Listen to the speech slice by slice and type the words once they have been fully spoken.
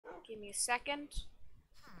Give me a second.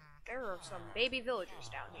 There are some baby villagers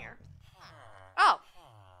down here. Oh!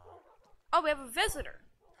 Oh, we have a visitor.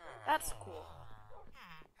 That's cool.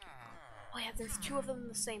 Oh yeah, there's two of them in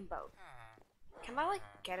the same boat. Can I, like,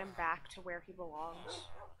 get him back to where he belongs?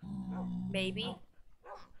 Maybe?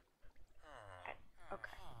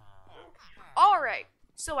 Okay. Alright.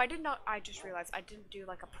 So I just realized I didn't do,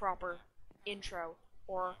 like, a proper intro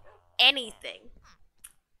or anything.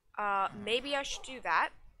 Maybe I should do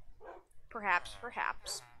that. Perhaps.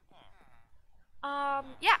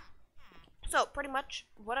 Yeah. So, pretty much,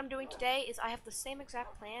 what I'm doing today is I have the same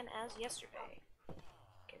exact plan as yesterday.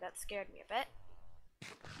 Okay, that scared me a bit.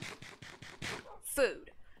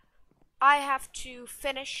 Food. I have to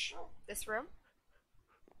finish this room.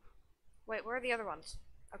 Wait, where are the other ones?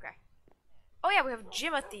 Okay. Oh yeah, we have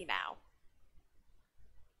Jimothy now.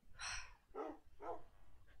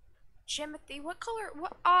 Jimothy, what color?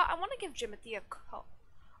 What? I want to give Jimothy a color.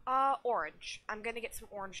 Orange. I'm gonna get some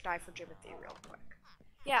orange dye for Jimothy real quick.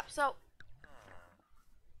 Yeah, so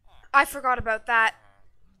I forgot about that.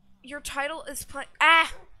 Your title is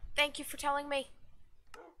thank you for telling me.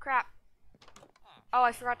 Crap. Oh,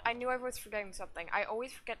 I forgot. I knew I was forgetting something. I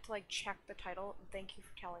always forget to, like, check the title. Thank you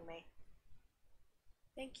for telling me.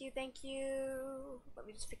 Thank you. Let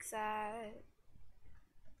me just fix that.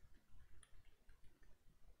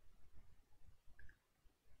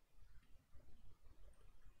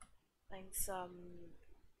 Playing some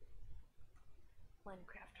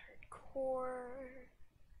Minecraft Hardcore.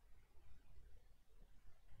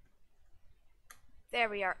 There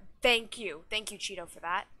we are. Thank you, Cheeto, for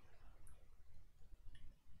that.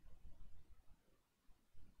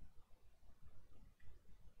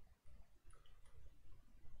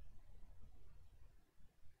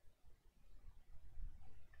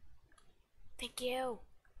 Thank you.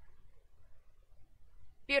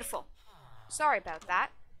 Beautiful. Sorry about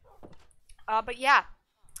that. But yeah.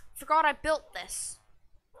 Forgot I built this.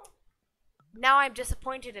 Now I'm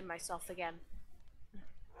disappointed in myself again.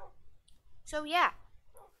 So yeah.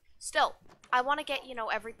 Still, I want to get, you know,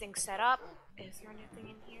 everything set up. Is there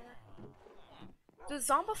anything in here? The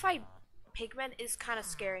zombified pigman is kind of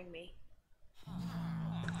scaring me.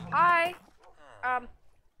 Hi.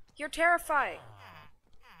 You're terrifying.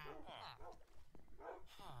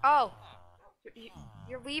 Oh.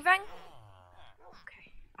 You're leaving?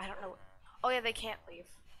 Okay. I don't know. Oh yeah, they can't leave.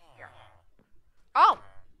 Here. Oh!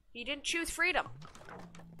 You didn't choose freedom.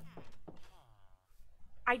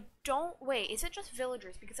 Wait, is it just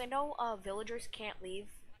villagers? Because I know, villagers can't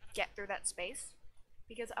get through that space.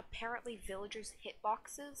 Because apparently villagers'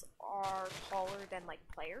 hitboxes are taller than, like,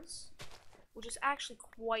 players. Which is actually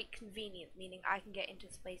quite convenient, meaning I can get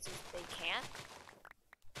into spaces they can't.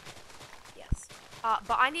 Yes.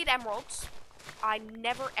 But I need emeralds. I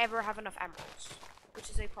never ever have enough emeralds. Which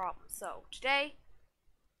is a problem. So, today,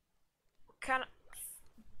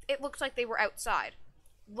 it looks like they were outside.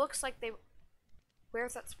 Looks like they...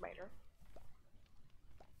 Where's that spider?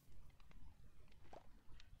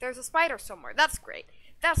 There's a spider somewhere. That's great.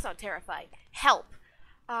 That's not terrifying. Help.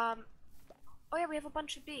 Oh yeah, we have a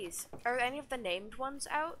bunch of bees. Are any of the named ones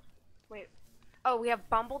out? Wait. Oh, we have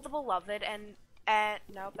Bumble the Beloved and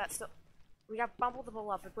no, that's still... We got Bumble the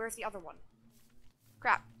Beloved. Where's the other one?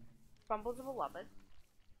 Crap. Bumble the Beloved.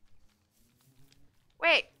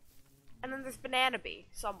 Wait. And then there's Banana Bee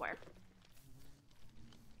somewhere.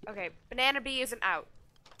 Okay, Banana Bee isn't out.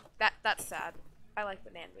 That's sad. I like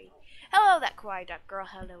Banana Bee. Hello, that kawaii duck girl.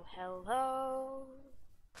 Hello.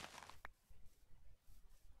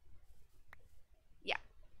 Yeah.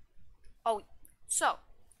 Oh, so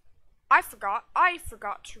I forgot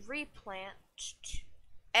to replant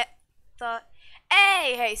the.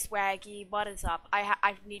 Hey, Swaggy, what is up?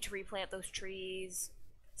 I need to replant those trees.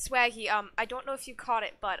 Swaggy, I don't know if you caught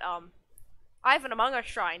it, but I have an Among Us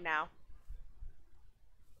shrine now.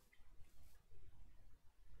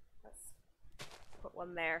 Put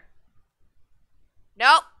one there.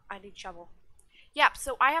 Nope, I need shovel. Yep,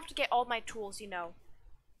 so I have to get all my tools, you know,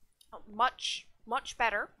 much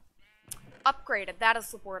better. Upgraded, that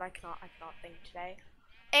is the word I cannot think today.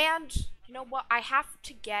 And, you know what, I have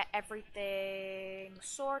to get everything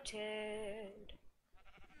sorted.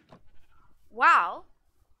 Wow.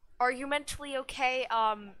 Are you mentally okay?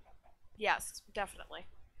 Yes, definitely.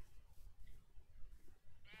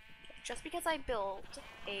 Just because I built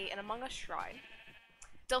an Among Us shrine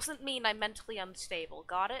doesn't mean I'm mentally unstable.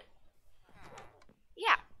 Got it?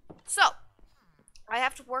 Yeah. So, I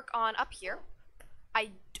have to work on up here.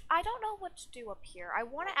 I don't know what to do up here. I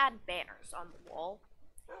want to add banners on the wall.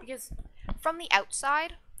 Because from the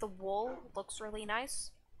outside, the wool looks really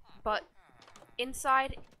nice. But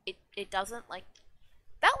inside, it doesn't. Like,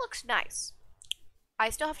 that looks nice. I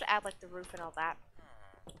still have to add like the roof and all that.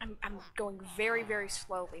 I'm going very, very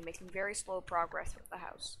slowly, making very slow progress with the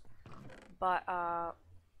house. But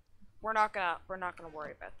we're not gonna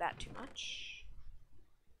worry about that too much.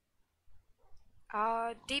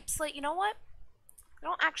 Deep slate, you know what? I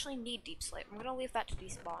don't actually need deep slate. I'm gonna leave that to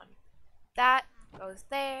despawn. That goes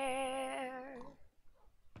there.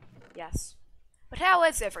 Yes. But how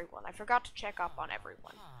is everyone? I forgot to check up on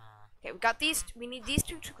everyone. Okay, we got these. We need these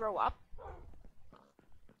two to grow up.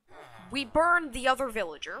 We burned the other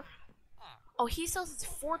villager. Oh, he sells his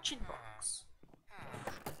fortune books.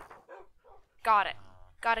 Got it.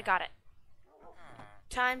 Got it.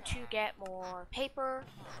 Time to get more paper.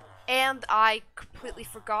 And I completely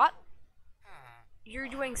forgot. You're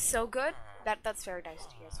doing so good. That's very nice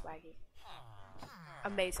to hear, Swaggy.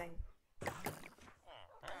 Amazing.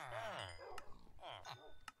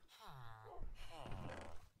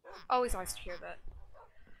 Always nice to hear that.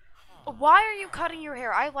 Why are you cutting your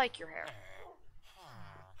hair? I like your hair.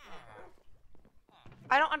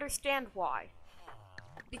 I don't understand why.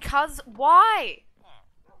 Because why?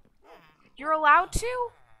 You're allowed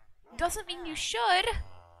to? Doesn't mean you should.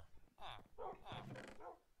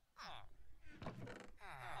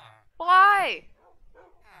 Why?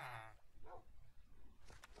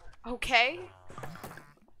 Okay.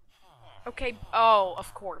 Okay, oh,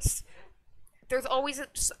 of course. There's always a...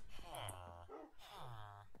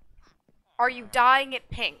 Are you dyeing it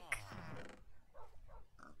pink?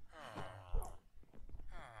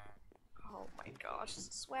 Oh my gosh,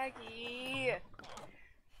 Swaggy.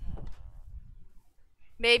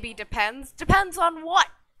 Maybe depends. Depends on what?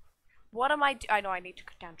 What am I I know I need to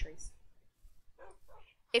cut down trees.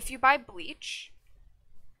 If you buy bleach...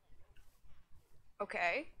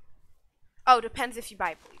 Okay. Oh, depends if you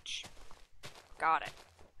buy bleach. Got it.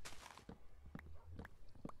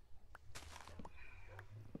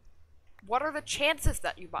 What are the chances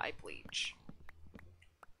that you buy bleach?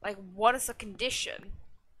 Like, what is the condition?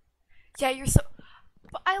 Yeah, you're so...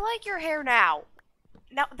 But I like your hair now.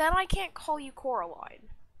 Now, then I can't call you Coraline.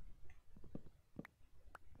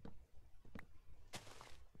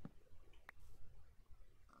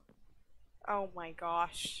 Oh my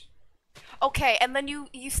gosh. Okay, and then you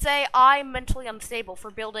say I'm mentally unstable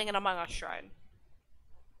for building an Among Us shrine.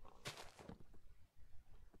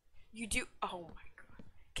 You do... Oh my god.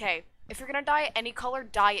 Okay, if you're gonna dye it any color,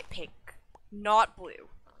 dye it pink. Not blue.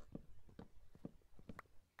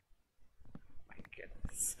 My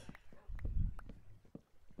goodness.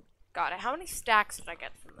 Got it. How many stacks did I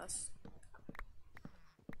get from this?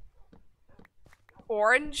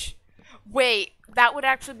 Orange? Wait, that would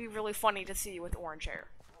actually be really funny to see you with orange hair.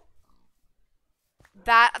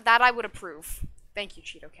 That I would approve. Thank you,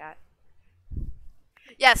 Cheeto Cat.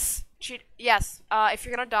 Yes, yes. If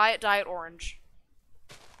you're gonna dye it orange.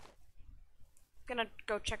 I'm gonna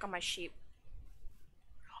go check on my sheep.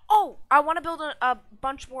 Oh, I want to build a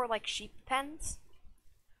bunch more like sheep pens.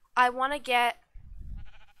 I want to get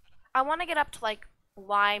up to like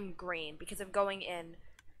lime green because I'm going in.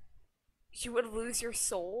 You would lose your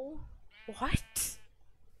soul? What?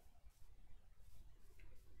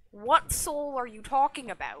 What soul are you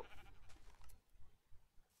talking about?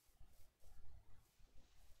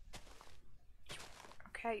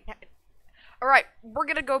 Okay. Alright, we're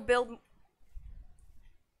gonna go build...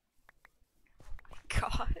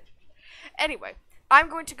 God. Anyway, I'm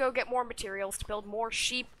going to go get more materials to build more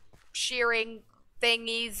sheep shearing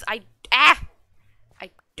thingies. I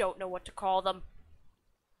don't know what to call them.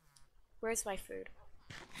 Where's my food?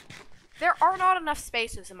 There are not enough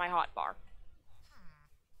spaces in my hotbar.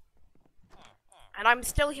 And I'm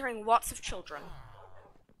still hearing lots of children.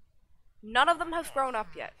 None of them have grown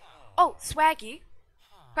up yet. Oh, Swaggy.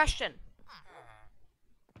 Question.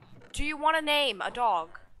 Do you want to name a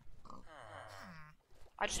dog?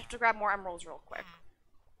 I just have to grab more emeralds real quick.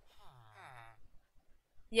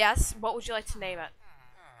 Yes, what would you like to name it?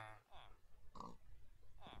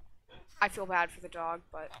 I feel bad for the dog,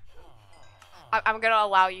 but I'm gonna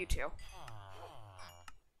allow you to.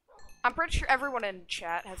 I'm pretty sure everyone in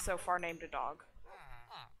chat has so far named a dog.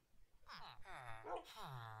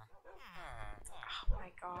 Oh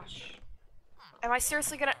my gosh. Am I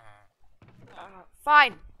seriously gonna...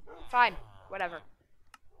 fine. Fine. Whatever.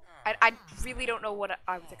 I really don't know what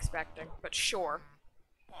I was expecting, but sure.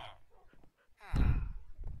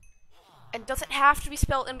 And does it have to be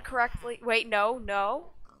spelled incorrectly? Wait, no.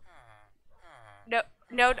 No,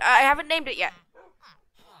 I haven't named it yet.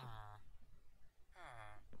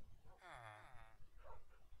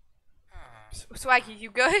 Swaggy,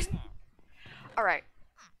 you good? Alright.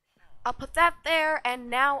 I'll put that there, and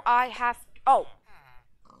now I have... Oh.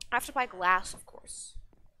 I have to buy glass, of course.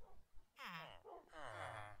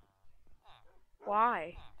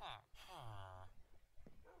 Why?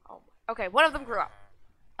 Oh, okay, one of them grew up.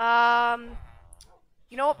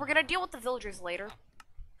 You know what? We're gonna deal with the villagers later.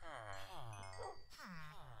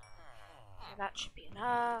 That should be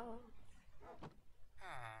enough.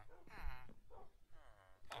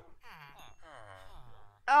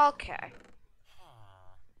 Okay.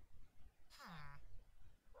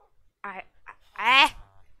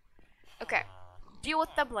 Okay. Deal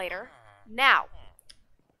with them later. Now,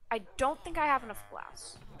 I don't think I have enough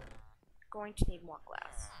glass. Going to need more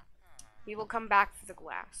glass. We will come back for the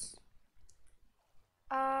glass.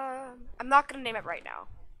 I'm not gonna name it right now.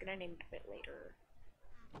 I'm gonna name it a bit later.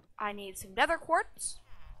 I need some nether quartz.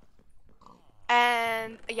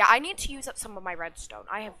 And yeah, I need to use up some of my redstone.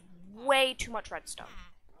 I have way too much redstone.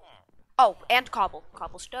 Oh, and cobblestone.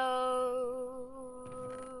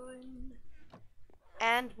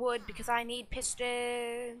 And wood because I need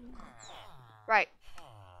pistons. Right.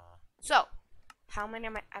 So, how many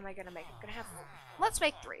am I gonna make? I'm gonna have. Let's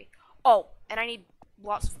make 3. Oh, and I need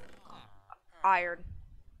lots of iron.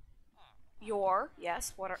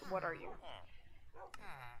 Yes. What are you?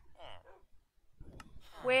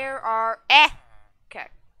 Where are Okay.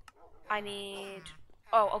 I need.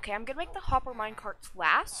 Oh, okay. I'm gonna make the hopper minecarts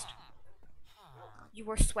last. You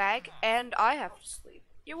are swag, and I have to sleep.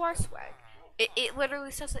 You are swag. It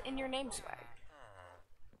literally says it in your name, swag.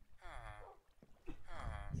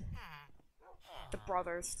 The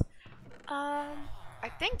brothers. I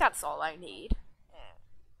think that's all I need.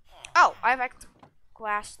 Oh, I have extra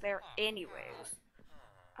glass there anyways.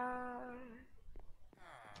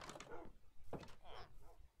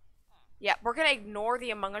 Yeah, we're gonna ignore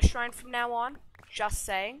the Among Us shrine from now on. Just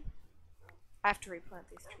saying. I have to replant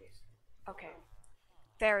these trees. Okay.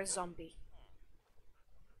 There is zombie.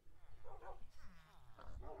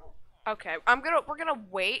 Okay, we're gonna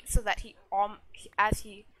wait so that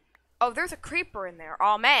oh, there's a creeper in there.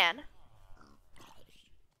 Oh man.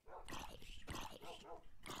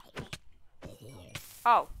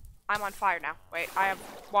 Oh, I'm on fire now. Wait, I have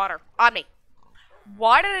water on me.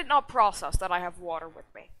 Why did it not process that I have water with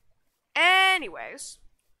me? Anyways,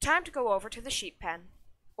 time to go over to the sheep pen.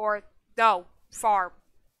 Or, no, farm.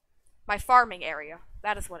 My farming area.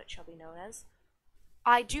 That is what it shall be known as.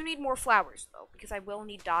 I do need more flowers, though, because I will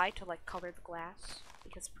need dye to, like, color the glass.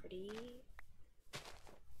 Because pretty.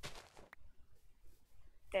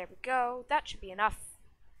 There we go. That should be enough.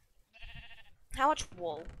 How much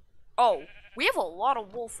wool? Oh, we have a lot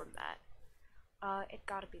of wool from that. It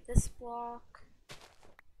gotta be this block.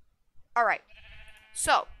 Alright.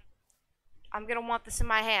 So, I'm gonna want this in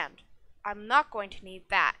my hand. I'm not going to need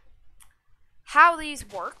that. How these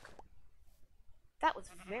work. That was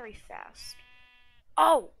very fast.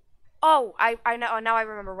 Oh! Oh, I know, now I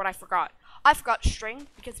remember what I forgot. I forgot string,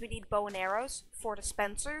 because we need bow and arrows for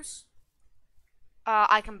dispensers.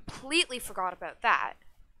 I completely forgot about that.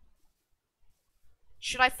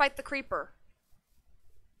 Should I fight the creeper?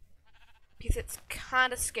 Because it's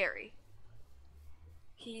kinda scary.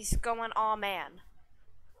 He's going, aw man.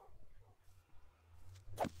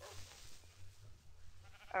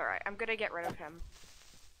 Alright, I'm gonna get rid of him.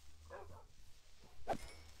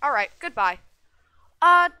 Alright, goodbye.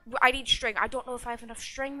 I need string. I don't know if I have enough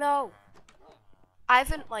string, though. I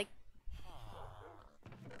haven't, like...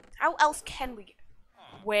 How else can we...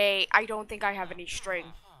 Wait, I don't think I have any string.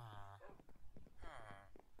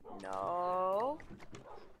 No.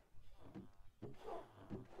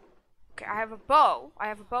 Okay, I have a bow. I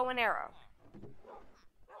have a bow and arrow.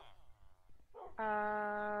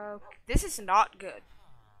 This is not good.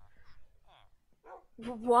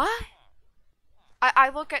 What? I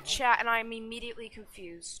look at chat and I'm immediately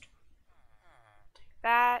confused. Take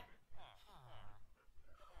that.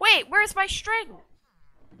 Wait, where's my string?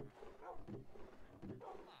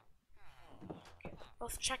 Okay,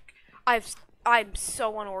 let's check. I'm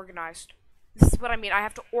so unorganized. This is what I mean. I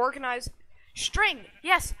have to organize string.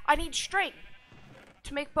 Yes, I need string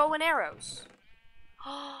to make bow and arrows.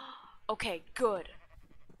 Okay, good.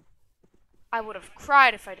 I would have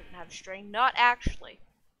cried if I didn't have string. Not actually.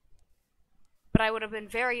 But I would have been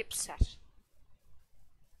very upset.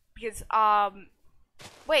 Because,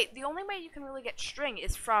 wait, the only way you can really get string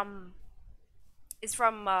is from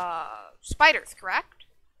spiders, correct?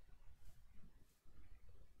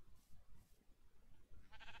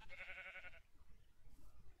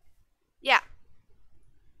 Yeah.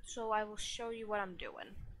 So I will show you what I'm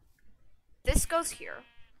doing. This goes here.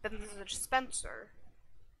 Then there's a dispenser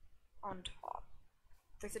on top.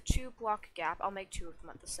 There's a 2-block gap. I'll make 2 of them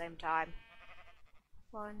at the same time.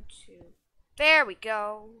 1, 2. There we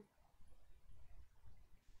go.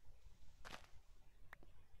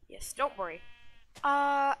 Yes, don't worry.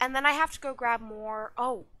 And then I have to go grab more.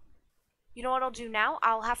 Oh, you know what I'll do now?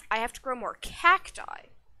 I have to grow more cacti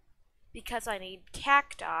because I need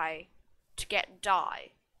cacti to get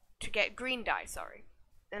dye, to get green dye. Sorry,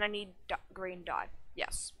 and I need green dye.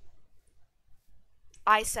 Yes,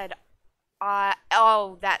 I said.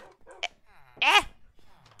 Oh, that. Eh.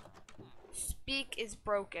 Speak is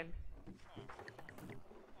broken.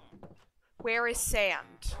 Where is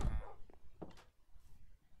sand?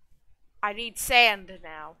 I need sand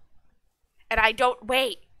now. And I don't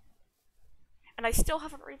wait. And I still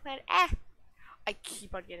haven't replanted. I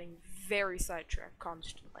keep on getting very sidetracked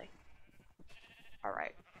constantly.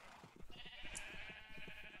 Alright.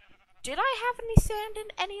 Did I have any sand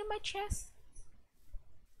in any of my chests?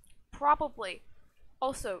 Probably.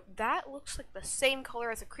 Also, that looks like the same color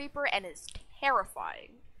as a creeper and is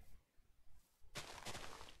terrifying.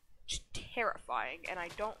 Just terrifying, and I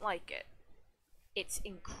don't like it. It's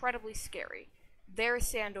incredibly scary. There's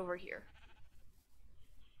sand over here.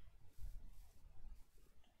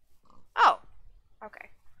 Oh, okay.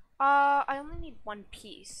 I only need one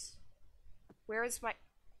piece. Where is my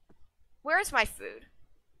food?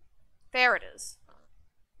 There it is.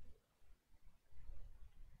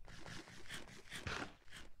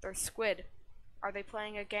 They're squid. Are they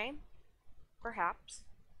playing a game? Perhaps.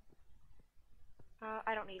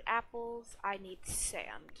 I don't need apples. I need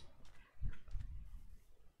sand.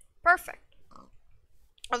 Perfect.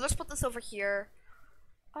 I'll just put this over here.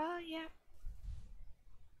 Yeah.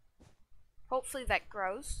 Hopefully that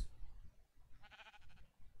grows.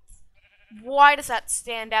 Why does that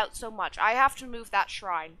stand out so much? I have to move that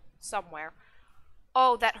shrine somewhere.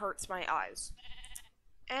 Oh, that hurts my eyes.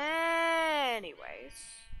 Anyways.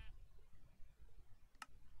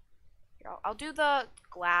 Here, I'll do the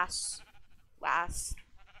glass last.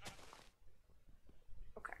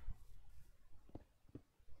 Okay.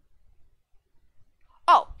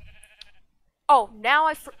 Oh, now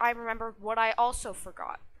I remember what I also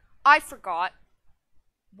forgot. I forgot.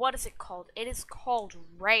 What is it called? It is called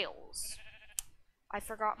rails. I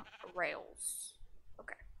forgot rails.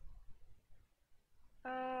 Okay.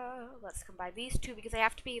 Let's combine these two because they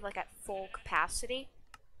have to be like at full capacity.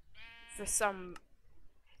 For some,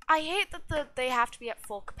 I hate that they have to be at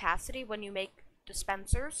full capacity when you make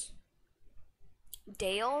dispensers.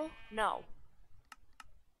 Dale? No.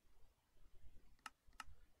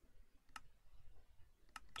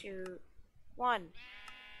 Two, one.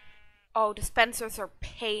 Oh, dispensers are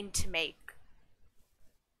pain to make.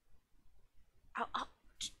 I'll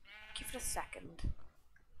give it a second.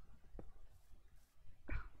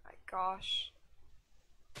 Oh my gosh.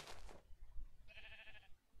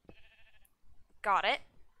 Got it.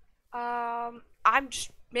 I'm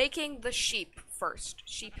just making the sheep first.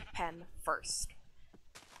 Sheep pen first.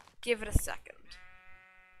 Give it a second.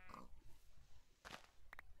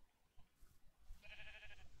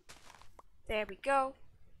 There we go.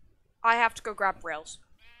 I have to go grab rails.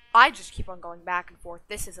 I just keep on going back and forth.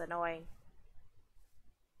 This is annoying.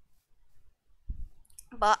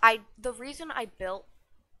 But the reason I built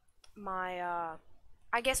my,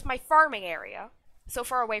 I guess my farming area so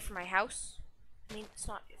far away from my house, I mean, it's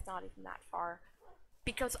not even that far,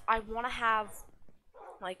 because I want to have,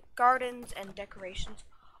 like, gardens and decorations.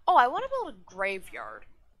 Oh, I want to build a graveyard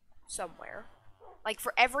somewhere. Like,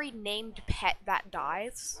 for every named pet that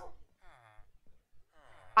dies,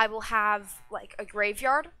 I will have, like, a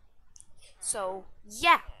graveyard. So,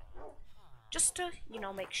 yeah. Just to,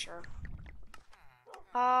 make sure.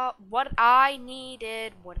 What did I need?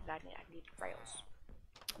 I needed rails.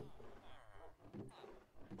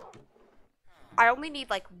 I only need,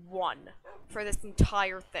 like, one for this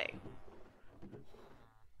entire thing.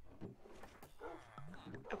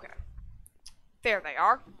 Okay. There they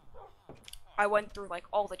are. I went through, like,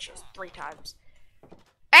 all the chests 3 times.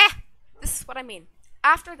 This is what I mean.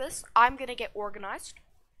 After this, I'm gonna get organized.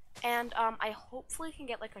 And, I hopefully can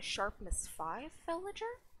get, like, a sharpness 5 villager?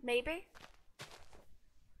 Maybe?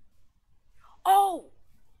 Oh!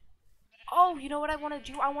 Oh, you know what I want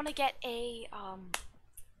to do? I want to get a,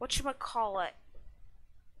 whatchamacallit?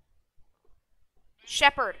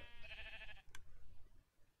 Shepherd.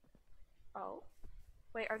 Oh.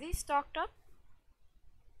 Wait, are these stocked up?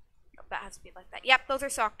 Oh, that has to be like that. Yep, those are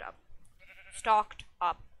stocked up. Stocked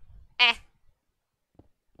up.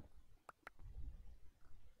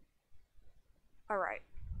 Alright.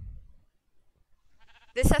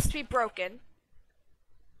 This has to be broken.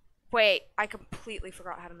 Wait, I completely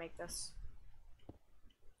forgot how to make this.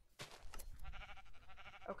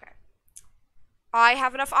 Okay. I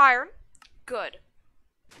have enough iron. Good.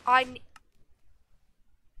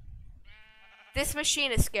 This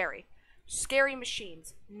machine is scary. Scary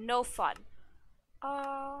machines. No fun.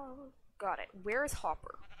 Got it. Where is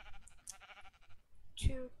Hopper?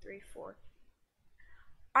 2, 3, 4.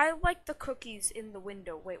 I like the cookies in the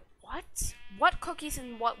window. Wait, what? What cookies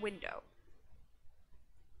in what window?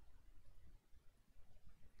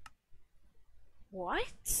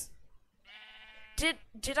 What?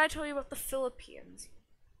 Did I tell you about the Philippines?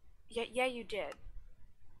 Yeah, you did.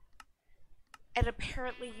 And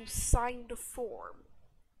apparently you signed a form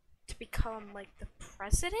to become, like, the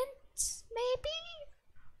president, maybe?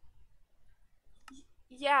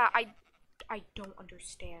 Yeah, I don't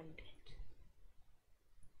understand it.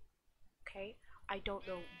 Okay? I don't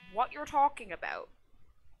know what you're talking about.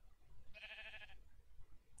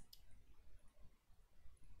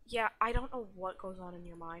 Yeah, I don't know what goes on in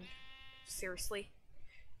your mind. Seriously.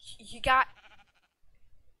 You got...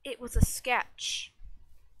 It was a sketch.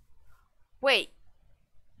 Wait.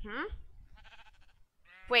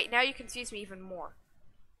 Wait, now you confuse me even more.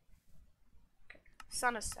 Okay.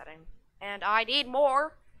 Sun is setting. And I need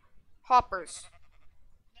more hoppers.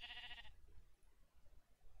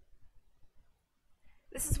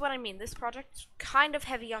 This is what I mean. This project's kind of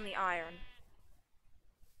heavy on the iron.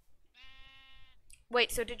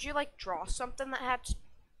 Wait, so did you, like, draw something that had to...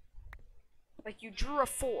 Like, you drew a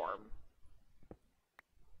form.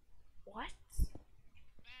 What?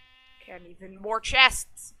 Okay, I need even more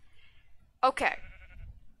chests. Okay.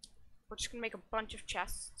 We're just gonna make a bunch of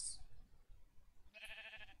chests.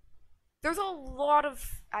 There's a lot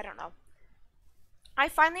of... I don't know. I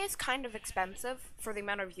find these kind of expensive for the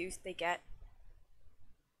amount of use they get.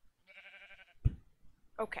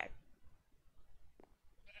 Okay.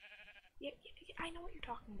 Yeah, I know what you're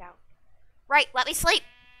talking about. Right, let me sleep!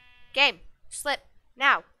 Game, slip,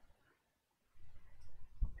 now.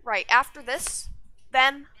 Right, after this,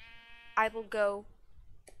 then I will go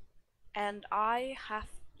and I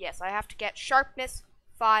have to get sharpness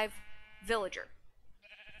 5 villager.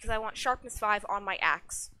 Because I want sharpness 5 on my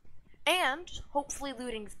axe. And hopefully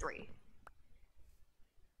looting 3.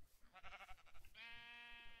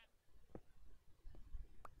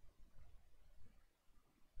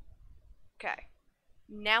 Okay.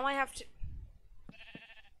 Now I have to...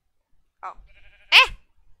 Oh. Eh!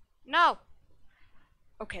 No!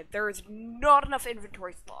 Okay, there is not enough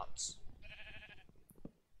inventory slots.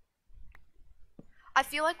 I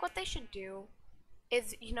feel like what they should do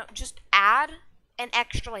is, you know, just add an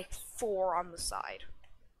extra, like, 4 on the side.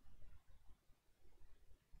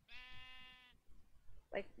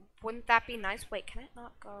 Like, wouldn't that be nice? Wait, can it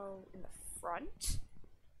not go in the front?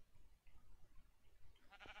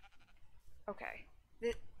 Okay.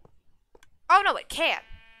 Oh, no, it can.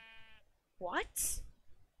 What?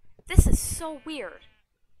 This is so weird.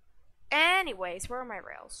 Anyways, where are my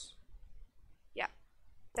rails? Yeah.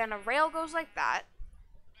 Then a rail goes like that.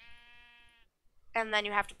 And then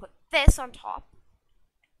you have to put this on top.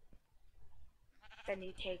 Then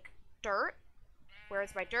you take dirt.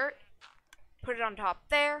 Where's my dirt? Put it on top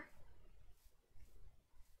there.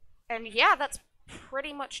 And yeah, that's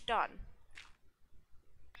pretty much done.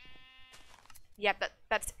 Yep,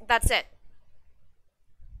 that's it.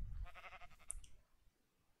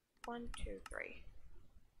 1, 2, 3.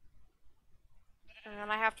 And then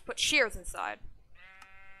I have to put shears inside.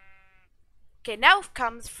 Okay, now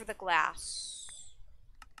comes for the glass.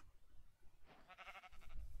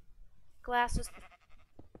 Glasses.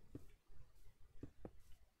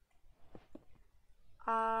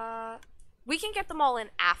 We can get them all in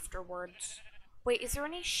afterwards. Wait, is there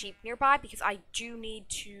any sheep nearby? Because I do need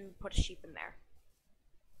to put a sheep in there.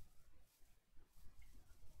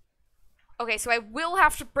 Okay, so I will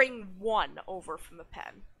have to bring 1 over from the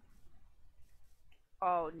pen.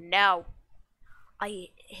 Oh no. I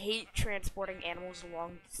hate transporting animals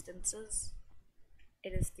long distances. It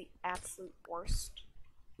is the absolute worst.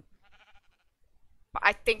 But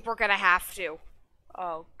I think we're gonna have to.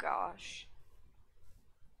 Oh gosh.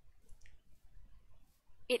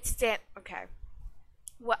 Okay.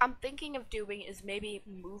 What I'm thinking of doing is maybe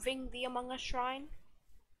moving the Among Us shrine.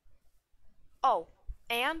 Oh,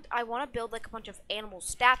 and I want to build like a bunch of animal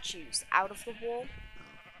statues out of the wall.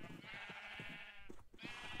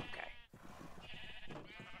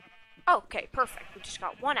 Okay, perfect. We just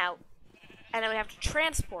got 1 out. And then we have to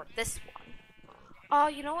transport this one. Oh,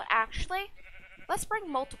 you know what, actually? Let's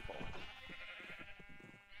bring multiple.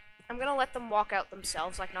 I'm gonna let them walk out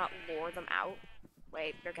themselves, like not lure them out.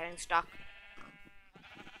 Wait, they're getting stuck.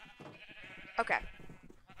 Okay.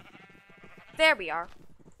 There we are.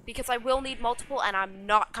 Because I will need multiple and I'm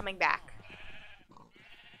not coming back.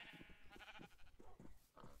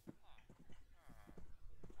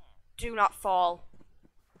 Do not fall.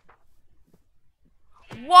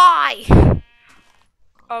 Why?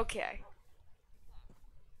 Okay.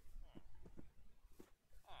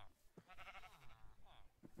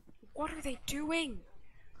 What are they doing?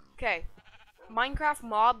 Okay. Minecraft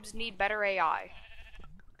mobs need better AI.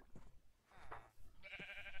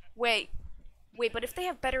 Wait. Wait, but if they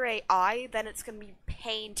have better AI, then it's gonna be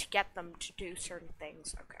pain to get them to do certain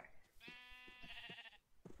things. Okay.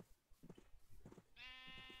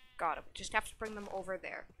 Got it. Just have to bring them over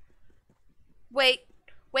there. Wait.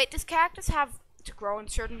 Wait, does cactus have to grow in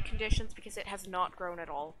certain conditions because it has not grown at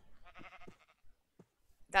all?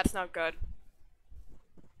 That's not good.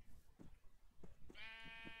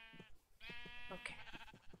 Okay.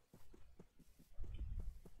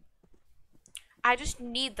 I just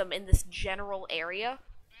need them in this general area.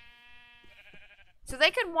 So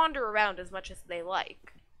they can wander around as much as they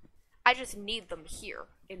like. I just need them here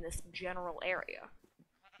in this general area.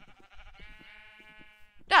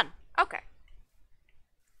 Done. Okay.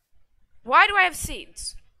 Why do I have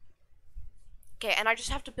seeds? Okay, and I just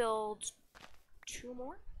have to build 2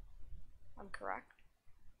 more? I'm correct.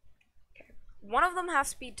 Okay. One of them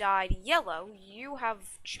has to be dyed yellow. You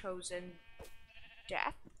have chosen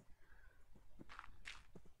death.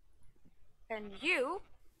 And you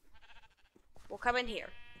will come in here.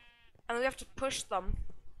 And we have to push them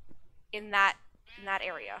in that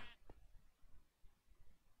area.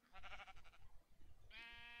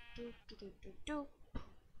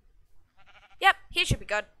 Yep, he should be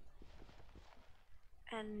good.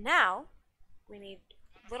 And now we need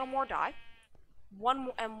a little more dye.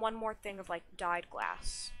 One more thing of like dyed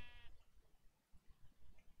glass.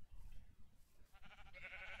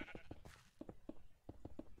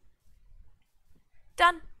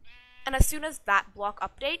 Done. And as soon as that block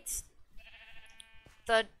updates,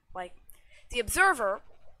 the observer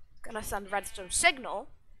gonna send redstone signal,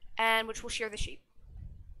 and which will shear the sheep.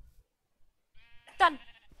 Done.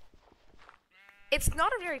 It's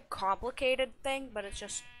not a very complicated thing, but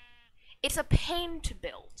it's a pain to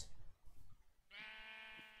build.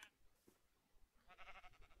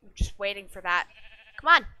 I'm just waiting for that. Come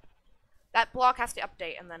on! That block has to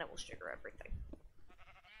update, and then it will sugar everything.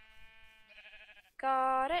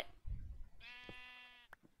 Got it.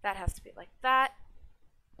 That has to be like that.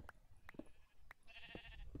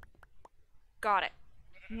 Got it.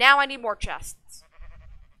 Now I need more chests.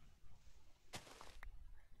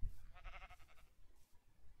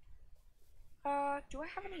 Do I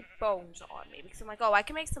have any bones on me? Because I'm like, oh, I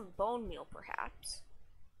can make some bone meal, perhaps.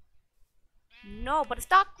 No, but it's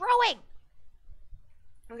not growing!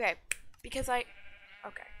 Okay, because okay.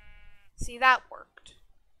 See, that worked.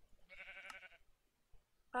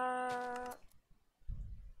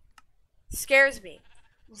 Scares me.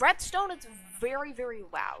 Redstone is very, very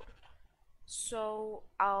loud. So,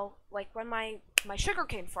 when my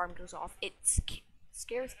sugarcane farm goes off, it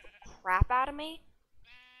scares the crap out of me.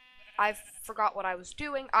 I forgot what I was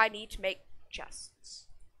doing. I need to make chests.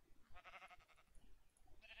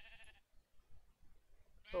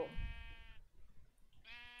 Boom.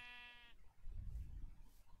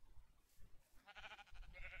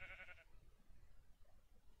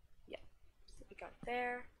 Yeah. So we got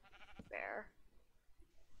there.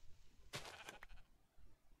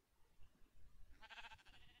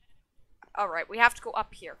 Alright, we have to go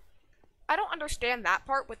up here. I don't understand that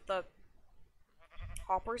part with the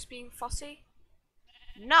hoppers being fussy.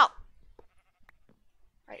 No!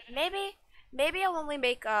 Right, maybe I'll only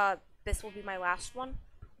make, this will be my last one.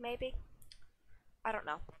 Maybe. I don't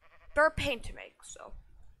know. They're a pain to make, so.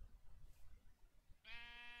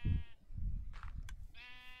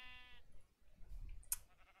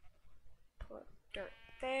 Put dirt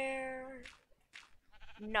there.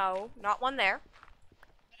 No, not one there.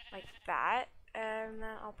 Like that. And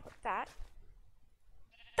then I'll put that.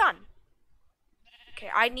 Done. Okay,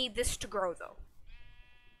 I need this to grow, though.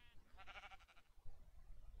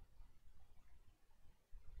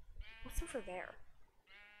 What's over there?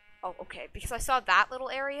 Oh, okay, because I saw that little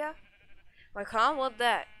area. Like, huh? What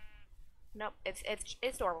that? Nope,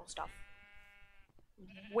 it's normal stuff.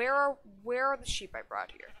 Where are the sheep I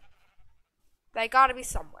brought here? They gotta be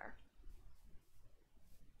somewhere.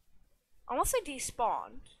 Unless they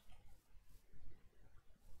despawned.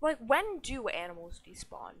 Like, when do animals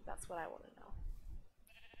despawn? That's what I want to know.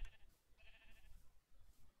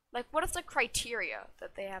 Like, what is the criteria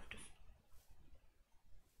that they have to...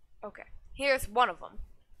 Okay, here's one of them.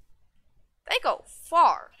 They go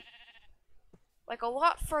far. Like, a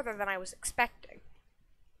lot further than I was expecting.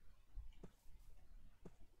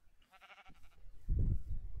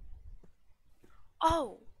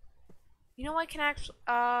 Oh! You know, I can actually,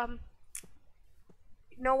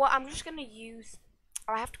 you know what, I'm just gonna use...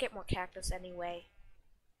 Oh, I have to get more cactus anyway.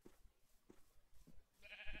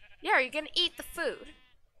 Yeah, you're gonna eat the food.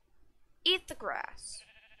 Eat the grass.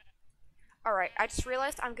 Alright, I just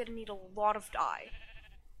realized I'm gonna need a lot of dye.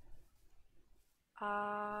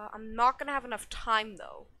 I'm not gonna have enough time,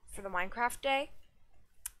 though, for the Minecraft day.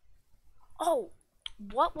 Oh,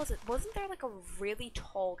 what was it? Wasn't there like a really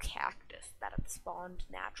tall cactus that had spawned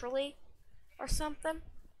naturally? Or something?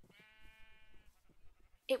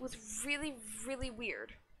 It was really, really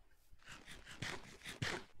weird.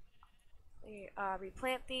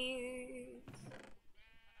 Replant these.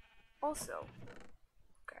 Also,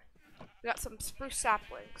 okay, we got some spruce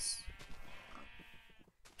saplings.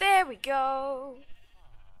 There we go.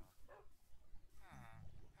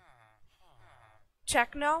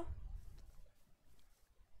 Techno?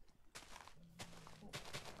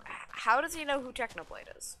 How does he know who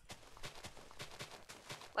Technoblade is?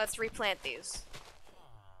 Let's replant these.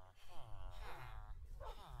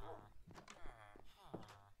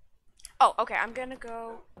 Oh, okay, I'm gonna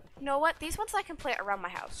go... You know what? These ones I can plant around my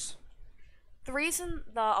house. The reason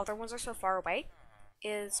the other ones are so far away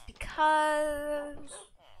is because...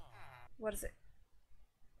 What is it?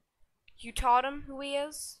 You taught him who he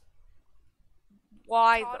is?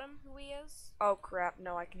 Why taught him who he is? Oh crap,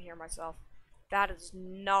 no, I can hear myself. That is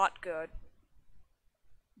not good.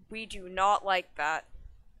 We do not like that.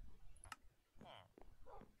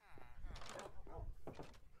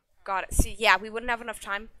 Got it. See, yeah, we wouldn't have enough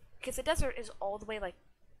time because the desert is all the way, like,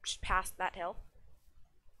 just past that hill.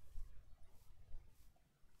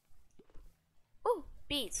 Ooh,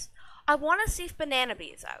 bees. I want to see if banana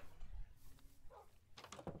bee is out.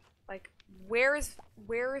 Like, where is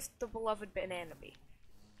the beloved banana bee?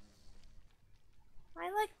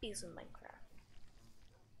 I like bees in Minecraft.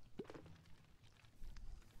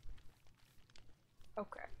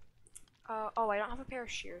 Okay. Oh, I don't have a pair of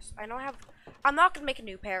shears. I know I have... I'm not gonna make a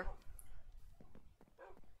new pair.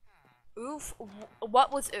 Oof.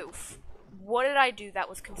 What was oof? What did I do that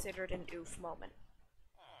was considered an oof moment?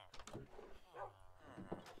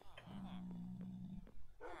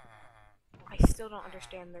 I still don't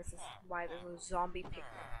understand why there's a zombie pigman.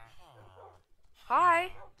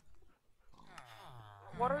 Hi!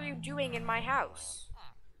 What are you doing in my house?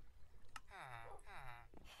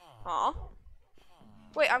 Huh?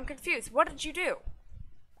 Wait, I'm confused. What did you do?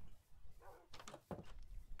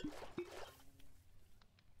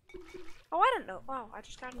 Oh, I don't know. Wow, I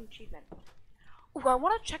just got an achievement. Ooh, I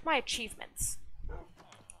want to check my achievements.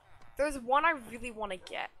 There's one I really want to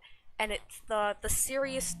get, and it's the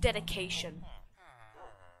serious dedication.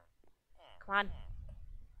 Come on.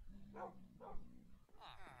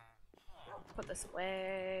 Put this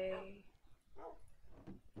away.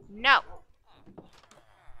 No.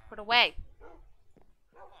 Put away.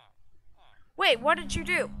 Wait, what did you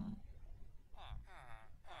do?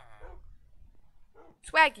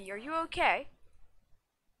 Swaggy, are you okay?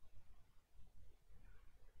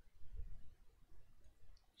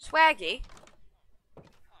 Swaggy?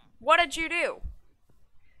 What did you do?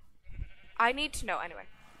 I need to know anyway.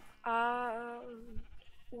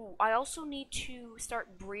 Ooh, I also need to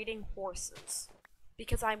start breeding horses.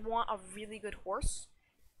 Because I want a really good horse.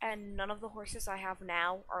 And none of the horses I have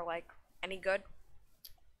now are, like, any good.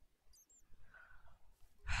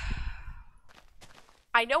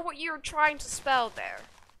 I know what you're trying to spell there.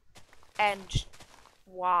 And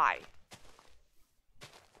why?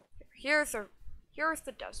 Here's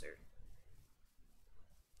the desert.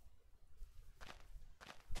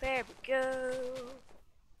 There we go.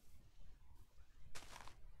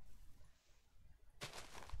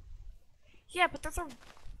 Yeah, but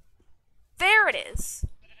there it is.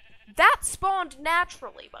 That spawned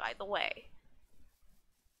naturally, by the way.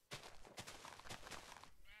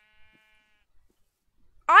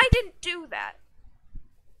 I didn't do that.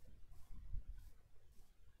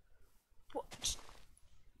 What?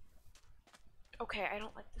 Okay, I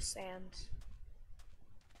don't like the sand.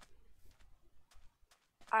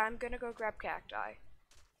 I'm gonna go grab cacti.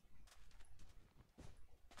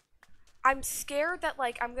 I'm scared that,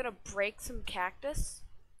 like, I'm gonna break some cactus.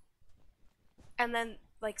 And then,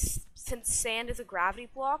 like, since sand is a gravity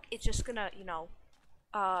block, it's just gonna, you know,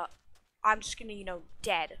 I'm just gonna, you know,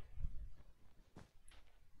 dead.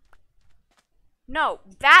 No,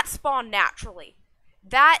 that spawned naturally.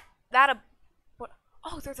 What?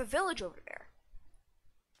 Oh, there's a village over there.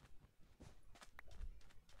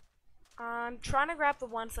 I'm trying to grab the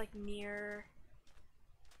ones, like, near...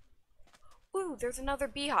 Ooh, there's another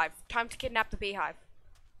beehive. Time to kidnap the beehive.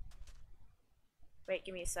 Wait,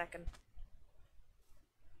 give me a second.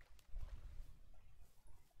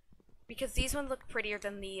 Because these ones look prettier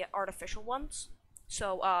than the artificial ones.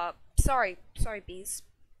 So, sorry bees.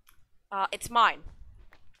 It's mine.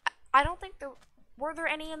 I don't think were there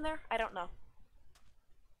any in there? I don't know.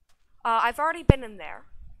 I've already been in there.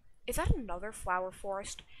 Is that another flower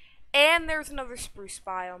forest? And there's another spruce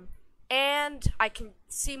biome. And I can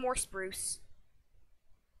see more spruce.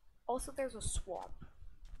 Also, there's a swamp.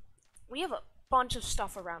 We have a bunch of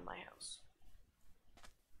stuff around my house.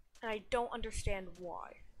 And I don't understand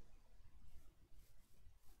why.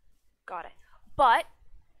 Got it. But,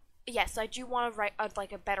 yes, I do want to ride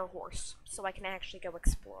like a better horse, so I can actually go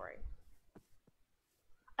exploring.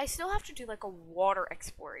 I still have to do like a water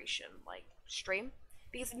exploration, like, stream.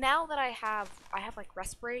 Because now that I have like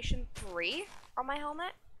respiration 3 on my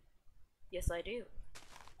helmet. Yes, I do.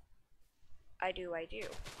 I do.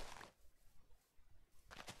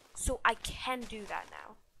 So I can do that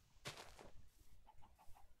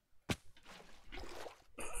now.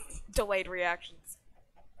 Delayed reactions.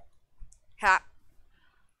 Ha.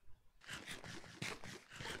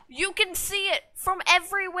 You can see it from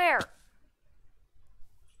everywhere.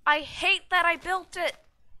 I hate that I built it.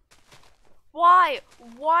 Why?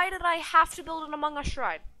 Why did I have to build an Among Us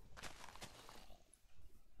shrine?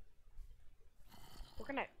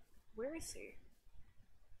 Where is he?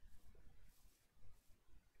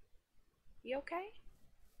 You okay?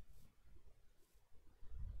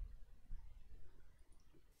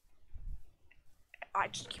 I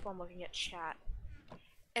just keep on looking at chat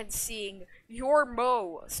and seeing your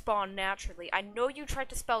Mo spawn naturally. I know you tried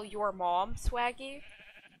to spell your mom, Swaggy,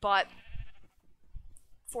 but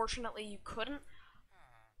fortunately you couldn't.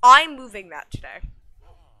 I'm moving that today.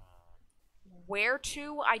 Where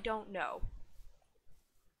to, I don't know.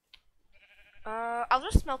 I'll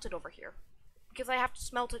just smelt it over here. Because I have to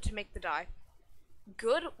smelt it to make the dye.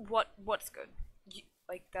 Good? What's good?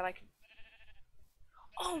 Like, that I can...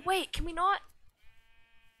 Oh, wait, can we not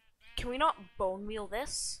bone meal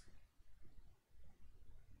this?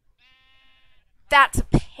 That's a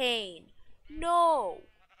pain. No!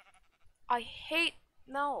 I hate...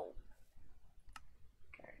 No.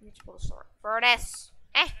 Okay, I need to pull the sword. Furnace!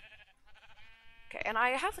 Eh! Okay, and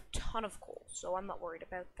I have a ton of coal, so I'm not worried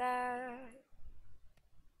about that.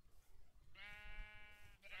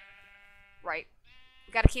 Right.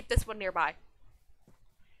 We gotta keep this one nearby.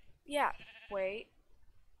 Yeah, wait.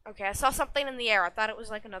 Okay, I saw something in the air. I thought it was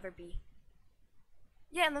like another bee.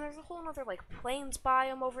 Yeah, and then there's a whole other like plains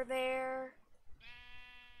biome over there.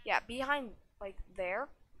 Yeah, behind like there,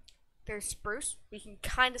 there's spruce. We can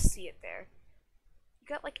kind of see it there. You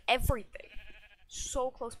got like everything so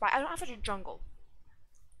close by. I don't have a jungle.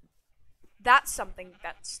 That's something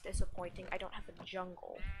that's disappointing. I don't have a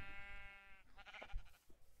jungle.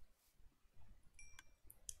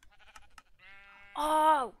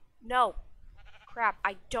 Oh, no. Crap,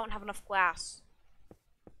 I don't have enough glass.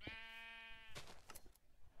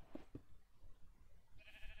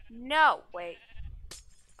 No, wait.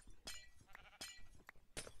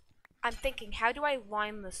 I'm thinking, how do I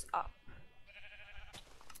line this up?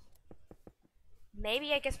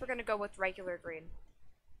 Maybe I guess we're gonna go with regular green.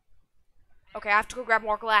 Okay, I have to go grab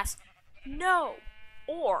more glass. No!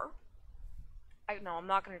 Or... No, I'm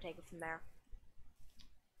not gonna take it from there.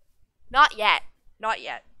 Not yet. Not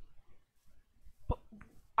yet. But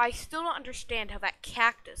I still don't understand how that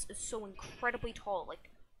cactus is so incredibly tall. Like,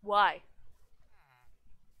 why?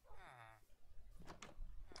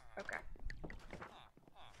 Okay.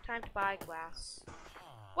 Time to buy glass.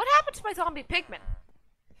 What happened to my zombie pigman?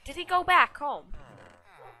 Did he go back home?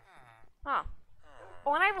 Huh.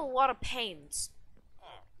 Oh, and I have a lot of pains.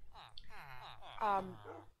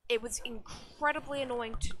 It was incredibly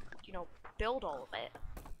annoying to, you know, build all of it.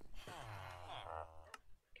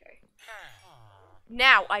 Okay.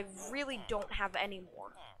 Now, I really don't have any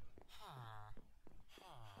more.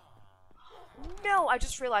 No, I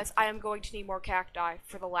just realized I am going to need more cacti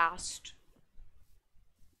for the last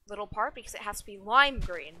little part because it has to be lime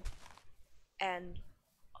green. And,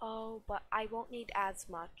 oh, but I won't need as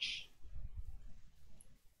much.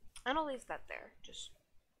 And I'll leave that there, just...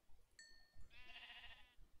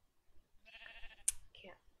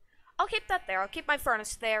 Can't. I'll keep that there, I'll keep my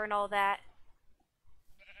furnace there and all that.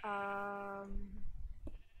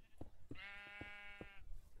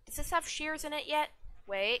 Does this have shears in it yet?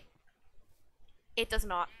 Wait. It does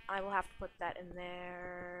not. I will have to put that in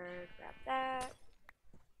there. Grab that.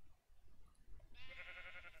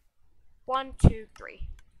 1, 2, 3.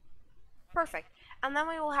 Perfect. And then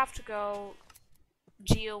we will have to go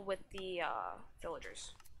deal with the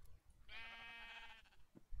villagers.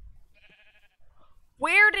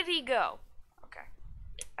 Where did he go? Okay.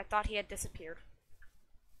 I thought he had disappeared.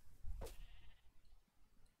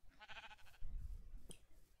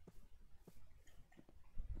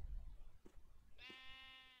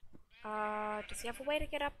 Does he have a way to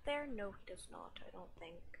get up there? No, he does not, I don't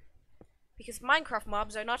think. Because Minecraft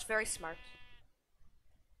mobs are not very smart.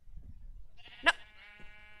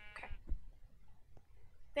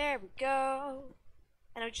 There we go.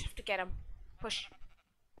 And I just have to get him. Push.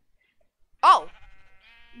 Oh!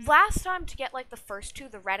 Last time to get like the first two,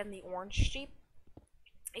 the red and the orange sheep,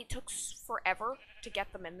 it took forever to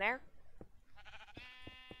get them in there.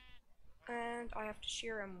 And I have to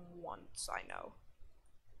shear him once, I know.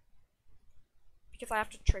 Because I have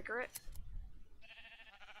to trigger it.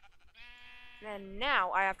 And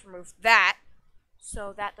now I have to remove that,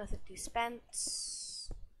 so that doesn't dispense.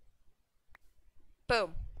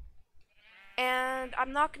 Boom. And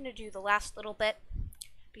I'm not going to do the last little bit,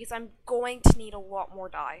 because I'm going to need a lot more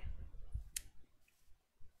dye.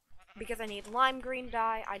 Because I need lime green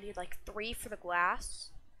dye, I need like 3 for the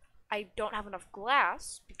glass. I don't have enough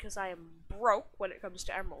glass, because I am broke when it comes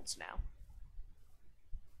to emeralds now.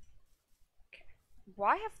 Okay.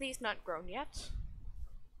 Why have these not grown yet?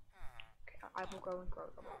 I will go and grow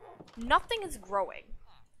them. Nothing is growing.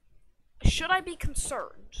 Should I be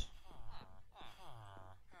concerned?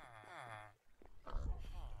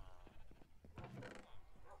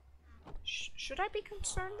 Should I be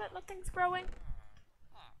concerned that nothing's growing?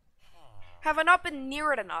 Have I not been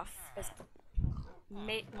near it enough?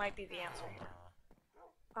 Might be the answer here.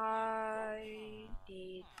 I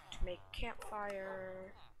need to make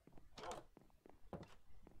campfire.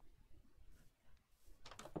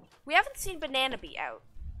 We haven't seen Banana Bee out.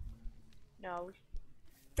 No.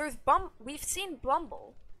 There's we've seen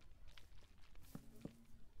Bumble.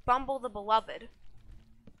 Bumble the Beloved.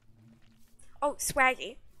 Oh,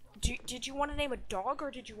 Swaggy. Did you want to name a dog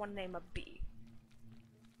or did you want to name a bee?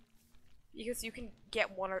 Because you can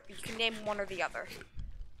get one or you can name one or the other.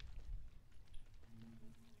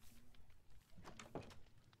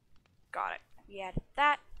 Got it. We added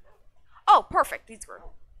that. Oh, perfect. These were.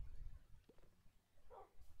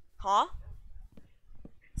 Huh?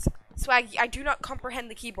 Swaggy, I do not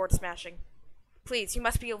comprehend the keyboard smashing. Please, you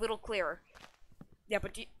must be a little clearer. Yeah,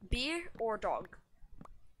 but bee or dog?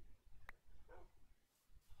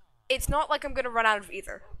 It's not like I'm gonna run out of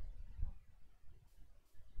either.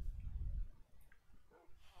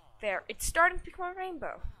 There, it's starting to become a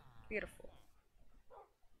rainbow. Beautiful.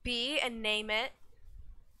 Bee and name it.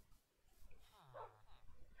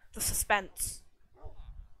 The suspense.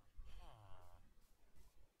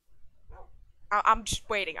 I'm just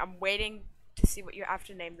waiting. I'm waiting to see what you have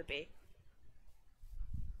to name the bee.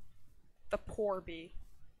 The poor bee.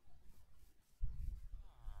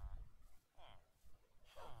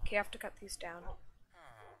 Okay, I have to cut these down.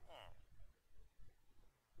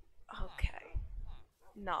 Okay.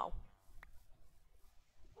 No.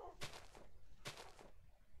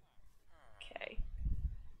 Okay.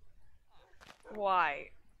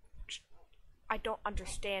 Why? I don't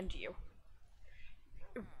understand you.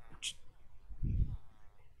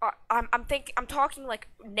 I'm talking like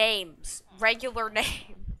names, regular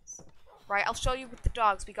names, right? I'll show you with the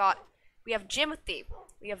dogs. We have Jimothy,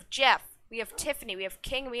 we have Jeff, we have Tiffany, we have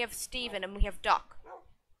King, we have Steven, and we have Duck.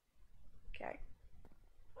 Okay.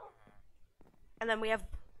 And then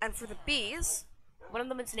and for the bees, one of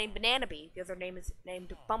them is named Banana Bee, the other name is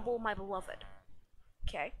named Bumble My Beloved.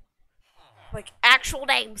 Okay. Like actual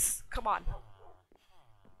names. Come on.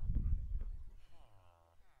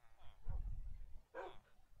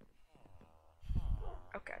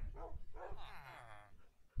 Okay.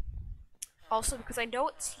 Also, because I know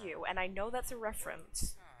it's you, and I know that's a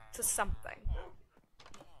reference to something.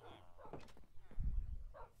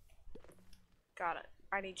 Got it.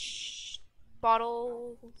 I need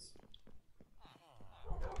bottles.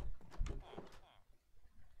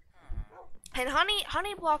 And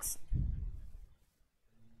honey blocks.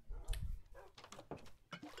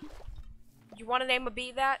 You want to name a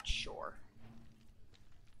bee that? Sure.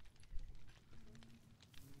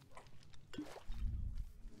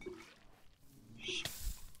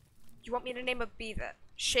 You want me to name a bee that?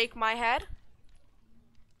 Shake my head?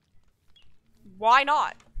 Why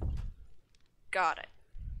not? Got it.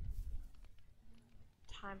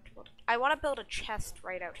 Time to build. I want to build a chest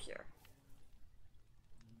right out here.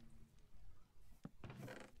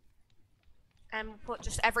 And we'll put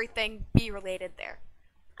just everything bee related there.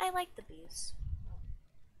 I like the bees.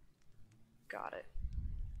 Got it.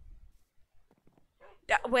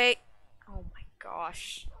 Wait. Oh my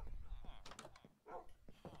gosh.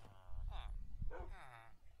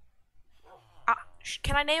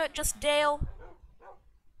 Can I name it just Dale?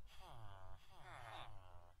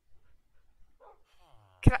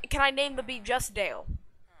 Can I name the bee just Dale?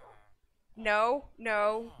 No,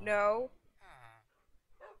 no, no.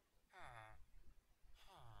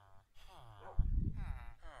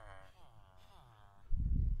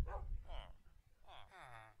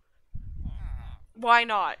 Why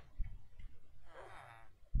not?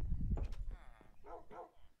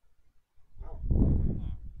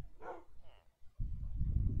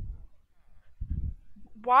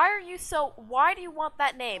 Why do you want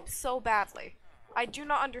that name so badly? I do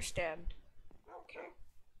not understand. Okay.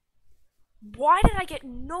 Why did I get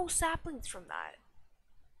no saplings from that?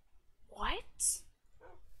 What?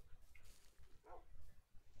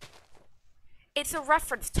 It's a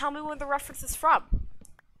reference. Tell me where the reference is from.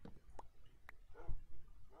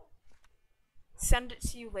 Send it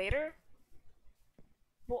to you later?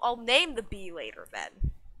 Well, I'll name the bee later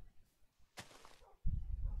then.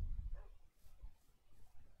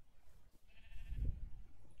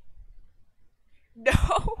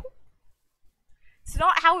 No. It's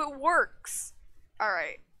not how it works.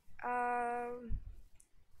 Alright.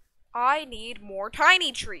 I need more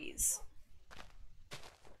tiny trees.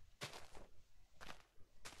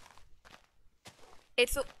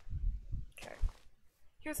 It's a... Okay.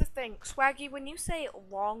 Here's the thing. Swaggy, when you say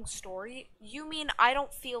long story, you mean I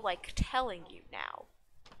don't feel like telling you now.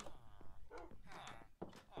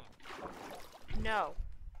 No.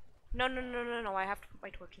 No, I have to put my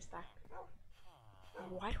torches back.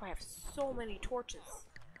 Why do I have so many torches?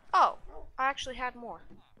 Oh, I actually had more.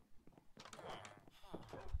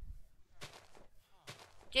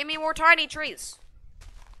 Give me more tiny trees.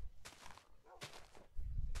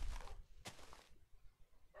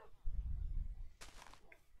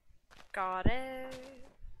 Got it.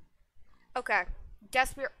 Okay.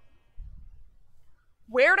 Guess we're...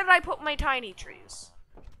 Where did I put my tiny trees?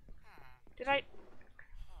 Did I...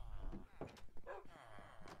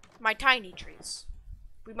 My tiny trees.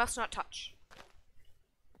 We must not touch.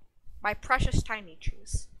 My precious tiny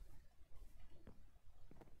trees.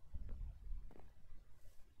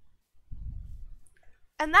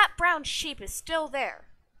 And that brown sheep is still there.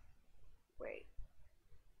 Wait.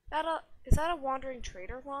 Is that a wandering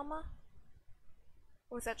trader llama?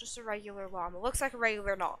 Or is that just a regular llama? Looks like a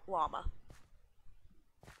regular llama.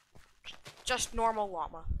 Just normal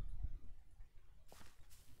llama.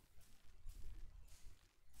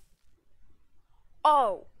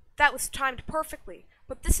 Oh, that was timed perfectly.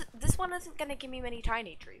 But this one isn't gonna give me many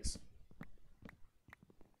tiny trees.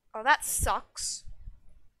 Oh, that sucks.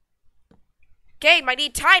 Game, I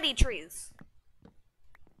need tiny trees.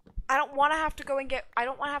 I don't want to have to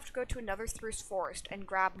go to another spruce forest and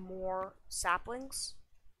grab more saplings.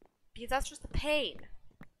 Because that's just a pain.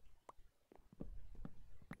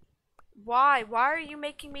 Why? Why are you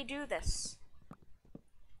making me do this?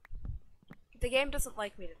 The game doesn't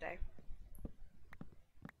like me today.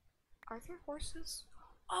 Are there horses?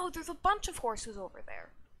 Oh, there's a bunch of horses over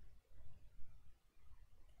there.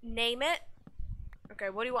 Name it. Okay,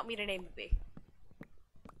 what do you want me to name the bee?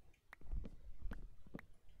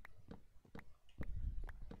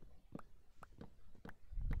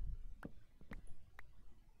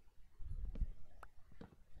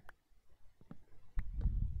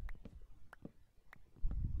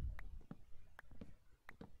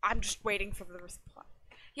 I'm just waiting for the reply.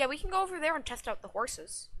 Yeah, we can go over there and test out the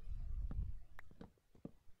horses.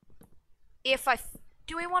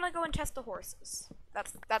 Do we want to go and test the horses?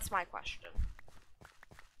 That's my question.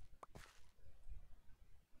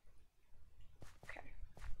 Okay.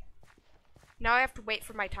 Now I have to wait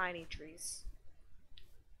for my tiny trees.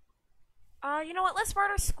 You know what? Let's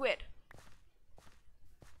murder squid.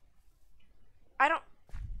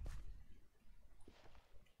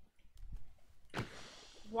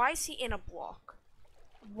 Why is he in a block?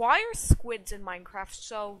 Why are squids in Minecraft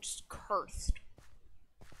so just cursed?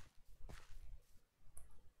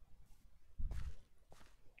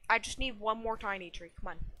 I just need one more tiny tree.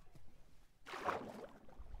 Come on.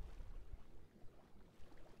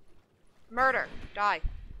 Murder. Die.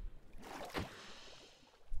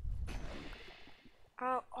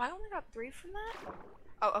 Oh, I only got 3 from that?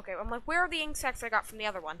 Oh, okay. I'm like, where are the insects I got from the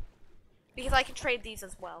other one? Because I can trade these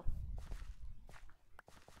as well.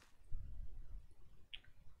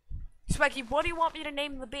 Swaggy, what do you want me to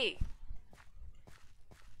name the bee?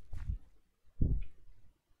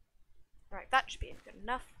 Alright, that should be good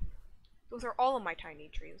enough. Those are all of my tiny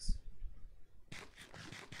trees.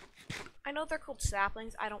 I know they're called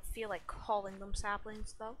saplings. I don't feel like calling them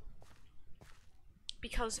saplings, though.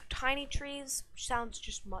 Because tiny trees sounds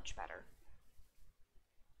just much better.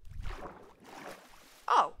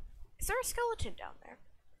 Oh, is there a skeleton down there?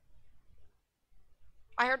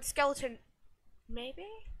 I heard the skeleton. Maybe?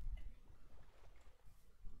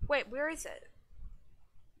 Wait, where is it?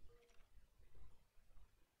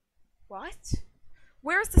 What?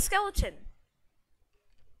 Where's the skeleton?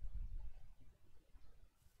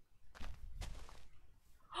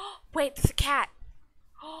 Wait, there's a cat.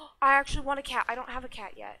 I actually want a cat. I don't have a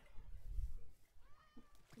cat yet.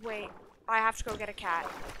 Wait, I have to go get a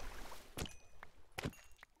cat.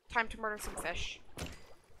 Time to murder some fish.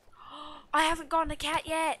 I haven't gotten a cat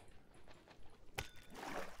yet.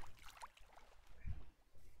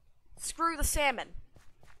 Screw the salmon.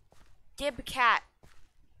 Give a cat.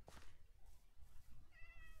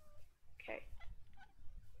 Okay.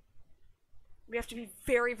 We have to be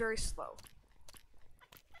very, very slow.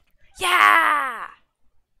 Yeah!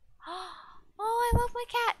 Oh, I love my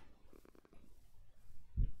cat.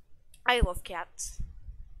 I love cats.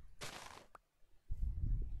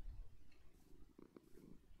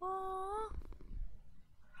 Aww.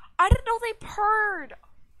 I didn't know they purred.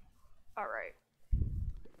 Alright.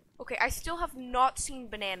 Okay, I still have not seen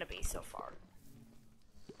Banana Bee so far.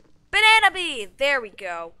 Banana Bee! There we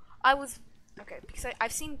go. Okay, because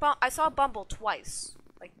I saw Bumble twice.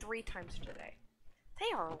 Like 3 times today.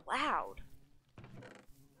 They are loud.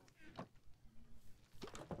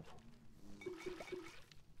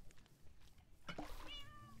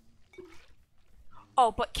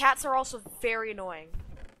 Oh, but cats are also very annoying.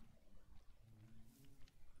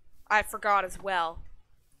 I forgot as well.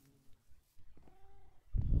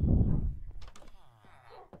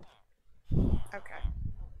 Okay.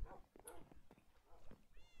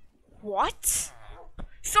 What?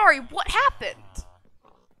 Sorry, what happened?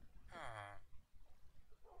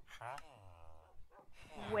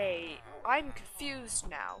 Wait, I'm confused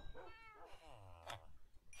now.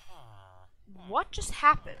 What just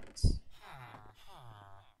happened?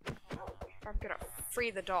 I'm gonna free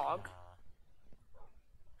the dog.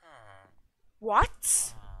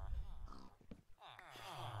 What?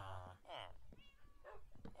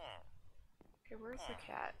 Okay, where's the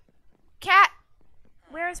cat? Cat!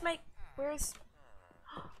 Where's...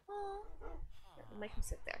 Oh. We'll make him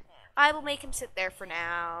sit there. I will make him sit there for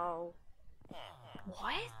now.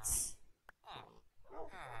 What?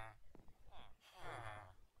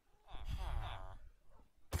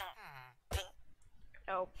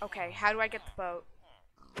 Oh, okay. How do I get the boat?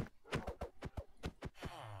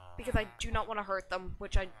 Because I do not want to hurt them,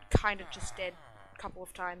 which I kind of just did a couple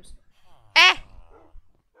of times. Eh!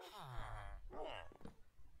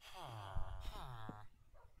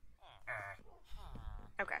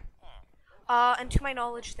 Okay. And to my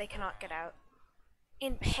knowledge, they cannot get out.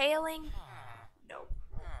 Impaling? No.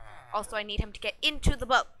 Also, I need him to get into the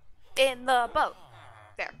boat. In the boat.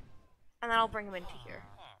 There. And then I'll bring him into here.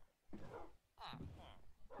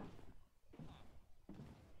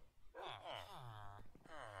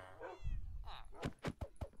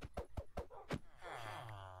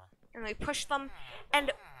 And we push them.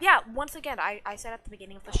 And yeah, once again, I said at the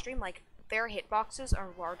beginning of the stream, like, their hitboxes are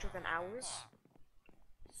larger than ours.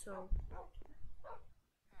 So,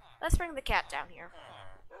 let's bring the cat down here.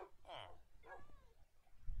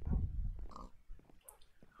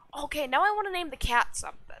 Okay, now I want to name the cat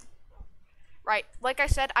something. Right, like I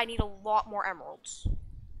said, I need a lot more emeralds.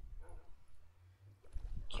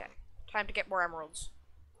 Okay, time to get more emeralds.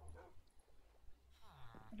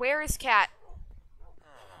 Where is Cat?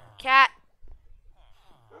 Cat!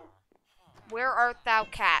 Where art thou,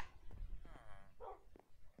 Cat?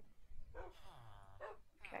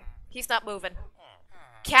 Okay, he's not moving.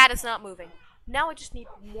 Cat is not moving. Now I just need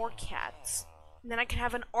more cats. And then I can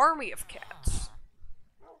have an army of cats.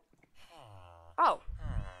 Oh.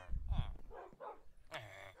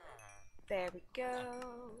 There we go.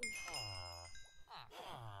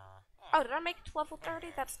 Oh, did I make it to level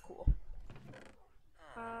 30? That's cool.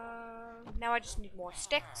 Now I just need more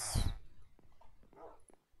sticks.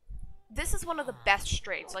 This is one of the best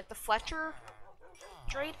trades, like the Fletcher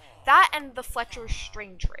trade. That and the Fletcher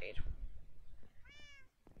string trade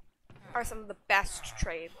are some of the best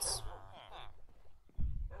trades.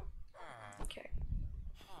 Okay.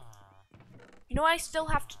 You know what I still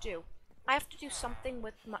have to do? I have to do something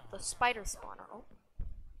with the spider spawner. Oh.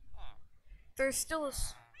 There's still a...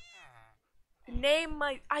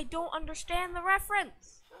 I don't understand the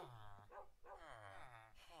reference!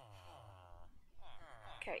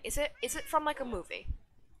 Okay, is it from like a movie?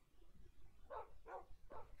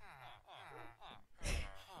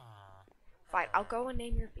 Fine, I'll go and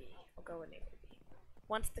name your bee.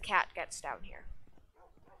 Once the cat gets down here.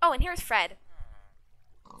 Oh, and here's Fred.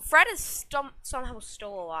 Fred is somehow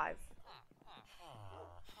still alive.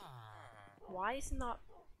 Why is not...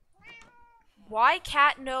 Why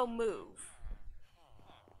cat no move?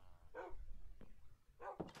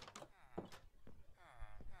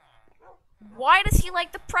 Why does he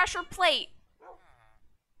like the pressure plate?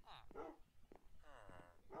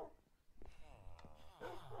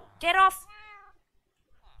 Get off!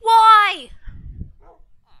 Why?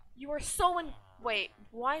 You are so wait,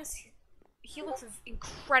 why is he looks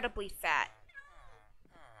incredibly fat.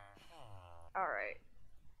 Alright.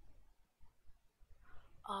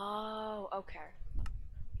 Oh, okay.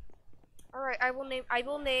 Alright, I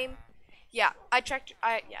will name. Yeah, I checked,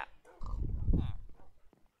 yeah.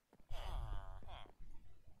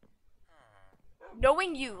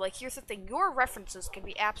 Knowing you, like, here's the thing, your references can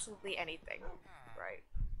be absolutely anything. Right.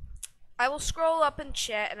 I will scroll up in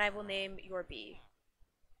chat and I will name your bee.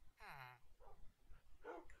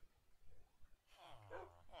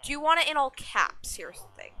 Do you want it in all caps? Here's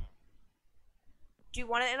the thing. Do you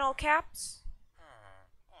want it in all caps?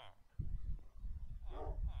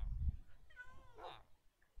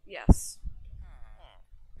 Yes.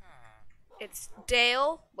 It's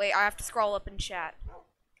Dale. Wait, I have to scroll up in chat.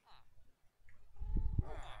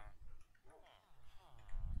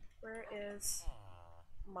 Where is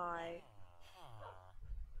my...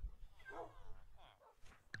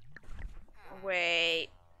 Wait.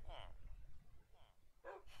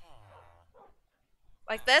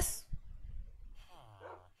 Like this?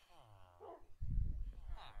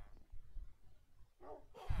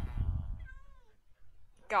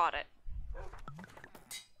 Got it.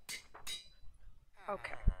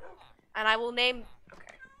 Okay. And I will name...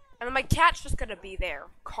 Okay. And then my cat's just gonna be there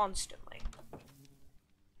constantly.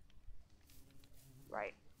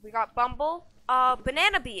 Right. We got Bumble.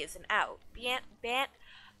 Banana Bee isn't out.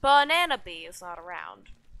 Banana Bee is not around.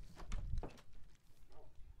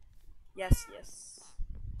 Yes, yes.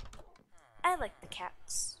 I like the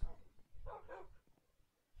cats.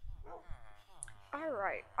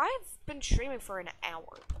 Alright. I've been streaming for an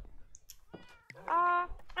hour. I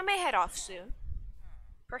may head off soon.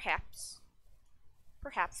 Perhaps.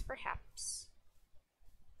 Perhaps.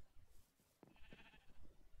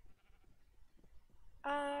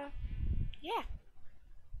 Yeah.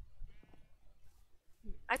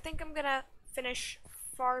 I think I'm gonna finish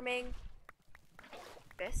farming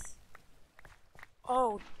this.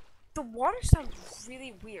 Oh, the water sounds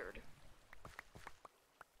really weird.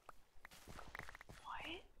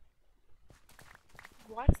 What?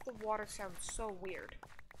 Why does the water sound so weird?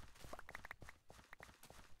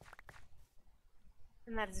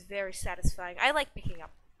 And that is very satisfying. I like picking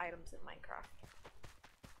up items in Minecraft.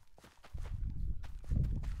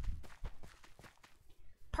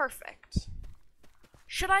 Perfect.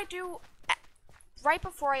 Should I do... Right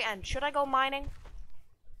before I end, should I go mining?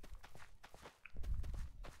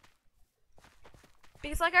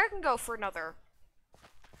 Because, like, I can go for another...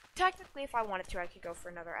 Technically, if I wanted to, I could go for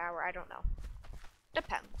another hour. I don't know.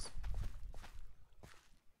 Depends.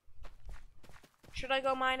 Should I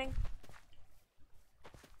go mining?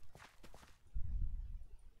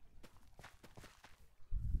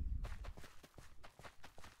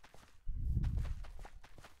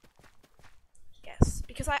 Yes,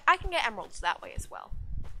 because I can get emeralds that way as well.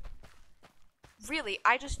 Really,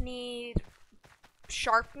 I just need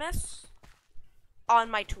sharpness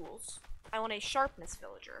on my tools. I want a sharpness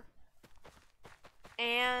villager.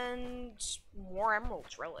 And more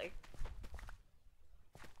emeralds, really.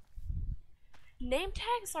 Name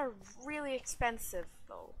tags are really expensive,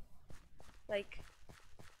 though. Like,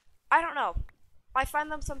 I don't know. I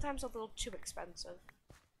find them sometimes a little too expensive.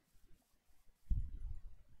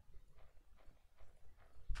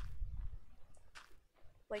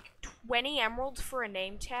 Like, 20 emeralds for a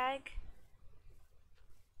name tag?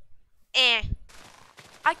 Eh.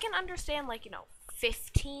 I can understand, like,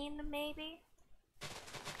 15 maybe?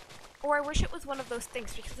 Or I wish it was one of those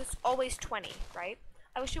things, because it's always 20, right?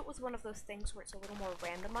 I wish it was one of those things where it's a little more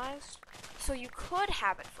randomized. So you could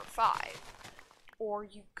have it for 5. Or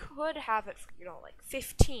you could have it for, like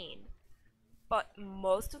 15. But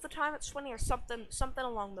most of the time it's 20 or something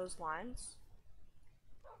along those lines.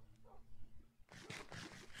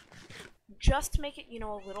 Just to make it,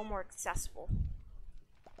 a little more accessible.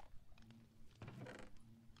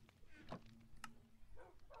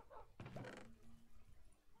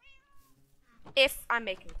 If I'm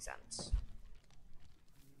making sense.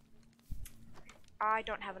 I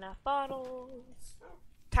don't have enough bottles.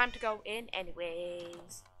 Time to go in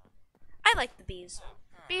anyways. I like the bees.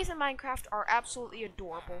 Bees in Minecraft are absolutely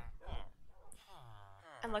adorable.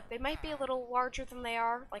 And look, they might be a little larger than they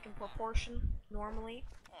are, like in proportion, normally.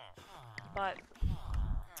 But,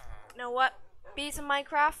 you know what? Bees in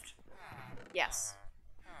Minecraft? Yes.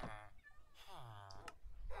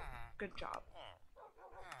 Good job.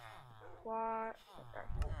 What?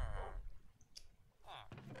 Okay.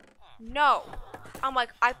 No! I'm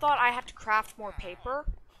like, I thought I had to craft more paper.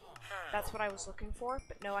 That's what I was looking for,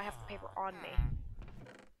 but no, I have the paper on me.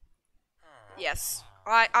 Yes.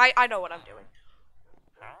 I know what I'm doing.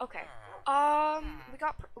 Okay.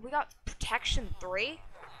 We got protection 3?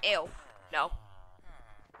 Ew. No.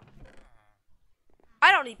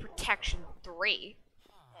 I don't need protection 3.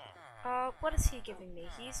 What is he giving me?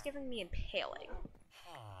 He's giving me impaling.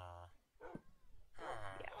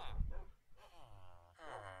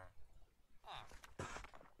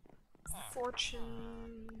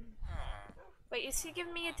 Fortune. Wait, is he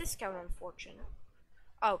giving me a discount on fortune?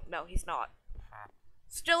 Oh, no, he's not.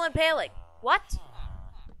 Still impaling. What?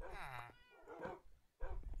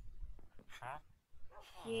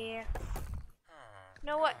 Yeah. You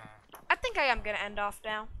know what? I think I am gonna end off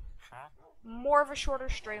now. More of a shorter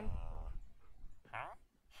stream.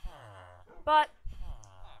 But,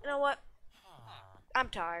 you know what? I'm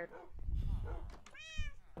tired.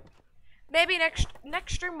 Maybe next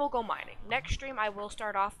stream we'll go mining. Next stream I will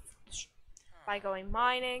start off by going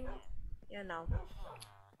mining. You know.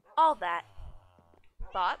 All that.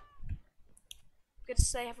 But, good to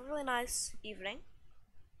say, have a really nice evening.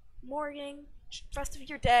 Morning. Rest of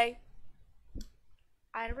your day.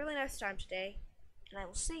 I had a really nice time today. And I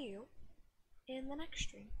will see you in the next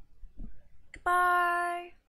stream. Goodbye!